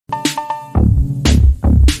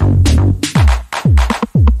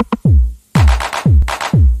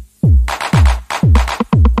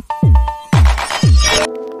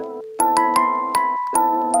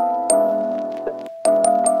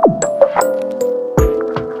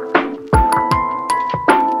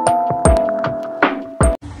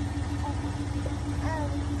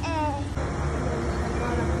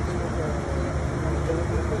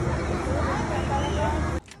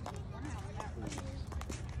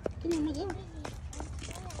Come on, go.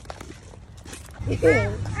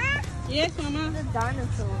 Yes, Mama. It's a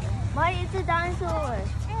dinosaur. Why it's a dinosaur?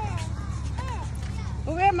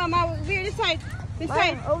 Over here, Mama. Over here, this side. This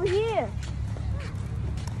side. Over here.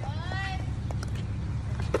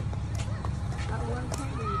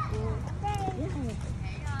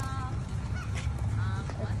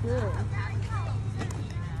 That's good.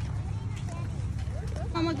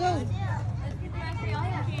 Mama, go.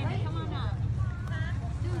 Come on up.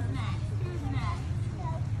 Who's next? Who's next?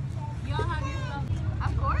 Y'all have yourself.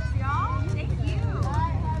 Of course, y'all. Thank you.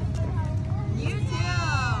 You too.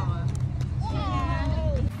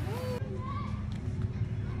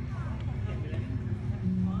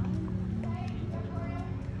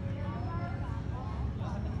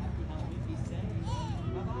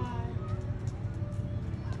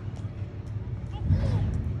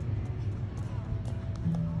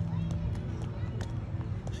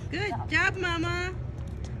 Good job, Mama.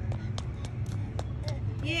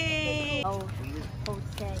 Yay. Oh,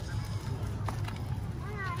 okay.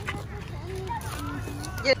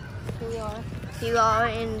 We are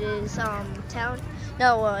in this town,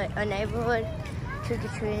 no, a neighborhood,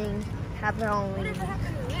 trick-or-treating, happy Halloween.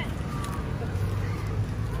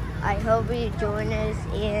 I hope you join us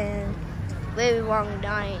in Baby Wrong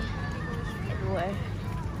Dying everywhere.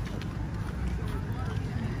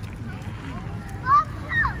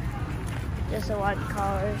 There's a lot of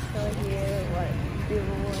cars right here, a lot of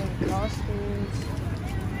people in costumes.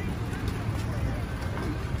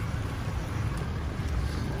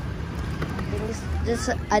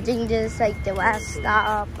 I think this is like the last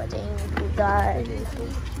stop. I think we got.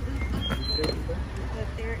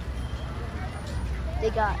 They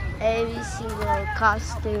got every single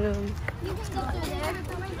costume.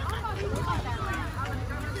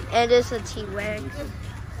 And there's a T-Rex.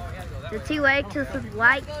 The T-Rex is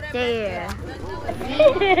right there.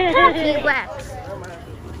 T-Rex.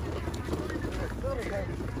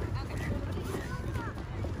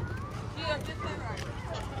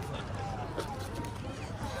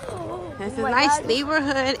 It's a nice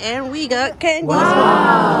neighborhood, and we got candy.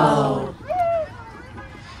 Wow.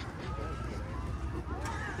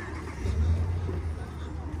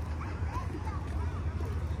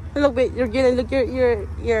 Look, wait, you're getting look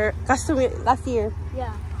your costume last year.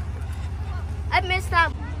 Yeah. I missed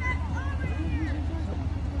out.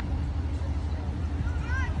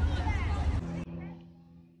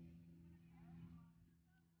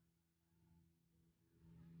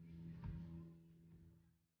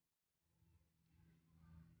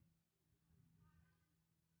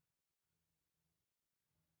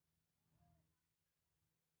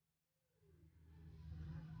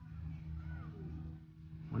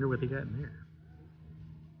 Wonder what they got in there.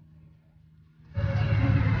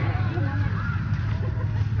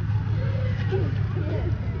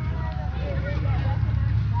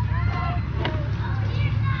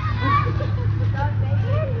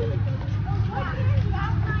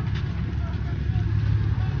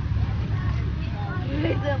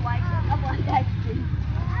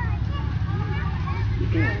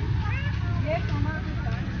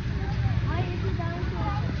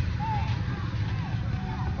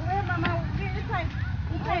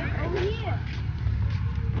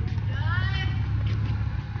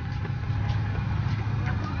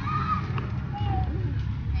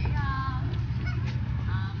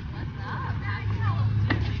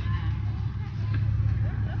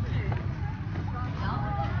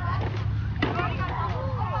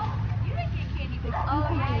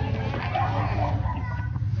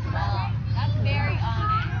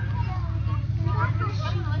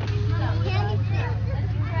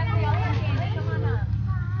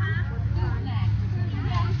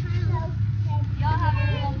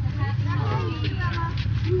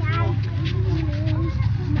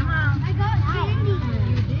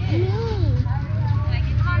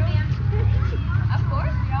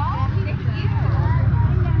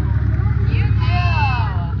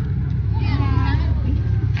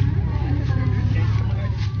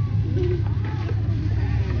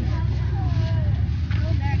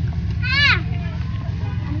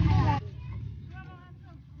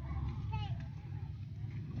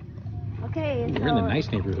 Okay, We're in the nice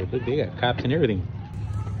neighborhood. Look, they got cops and everything.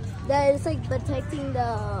 that is like protecting the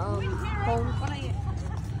home.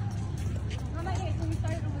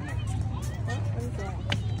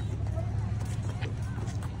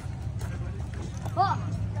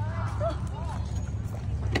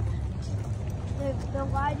 They're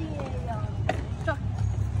riding a truck.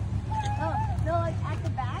 Oh, no, like at the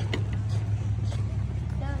back.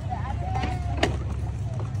 At the back.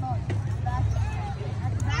 No, at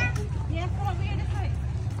the back. Yes, come over here this way.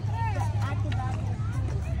 At the back.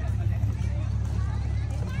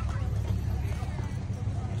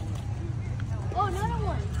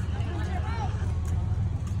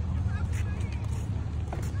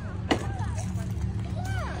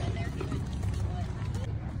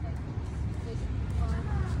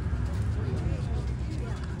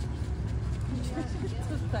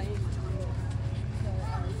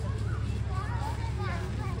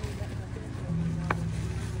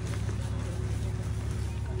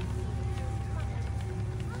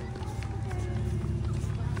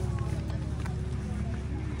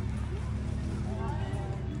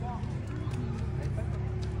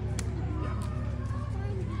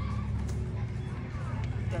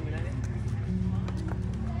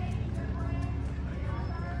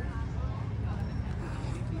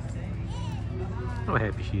 how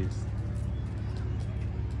happy she is.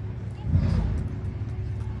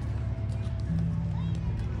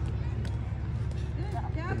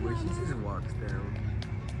 The way she just walks down.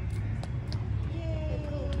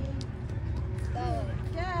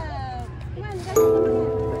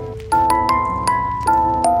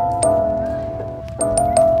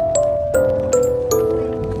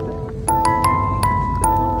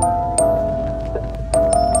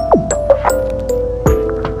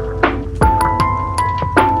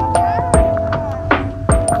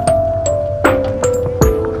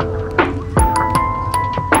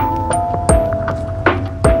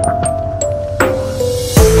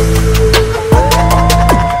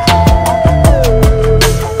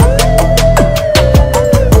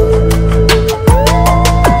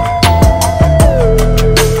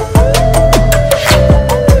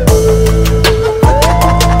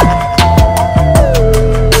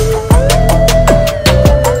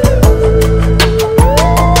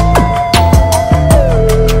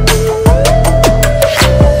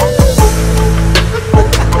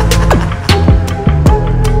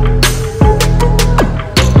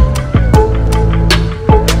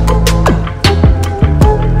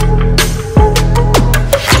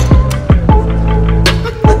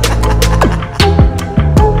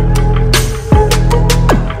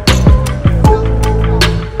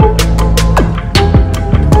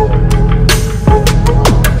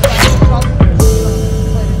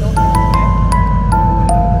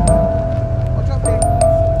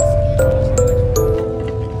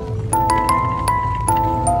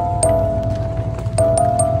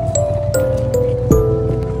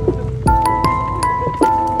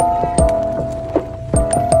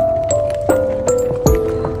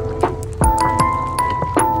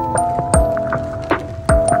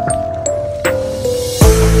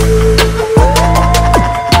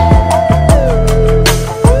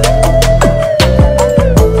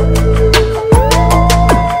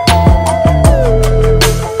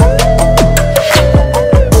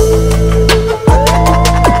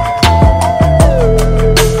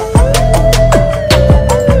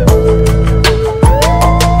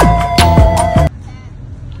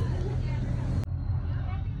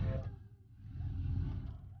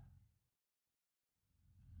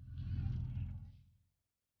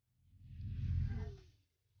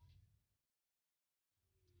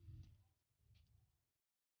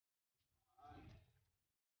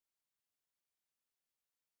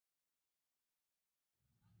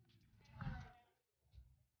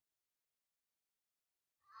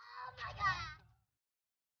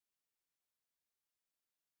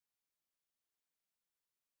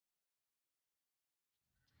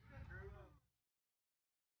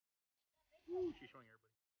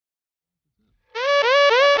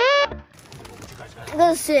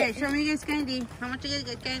 Let's see. Okay, show me you guys candy. How much you guys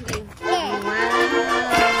get candy? Yeah. Wow.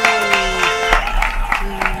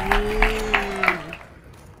 Yeah.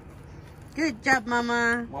 Good job,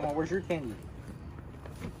 Mama. Mama, where's your candy?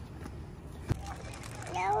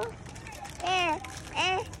 No.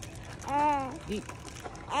 Eat.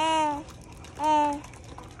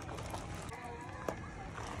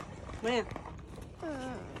 Man.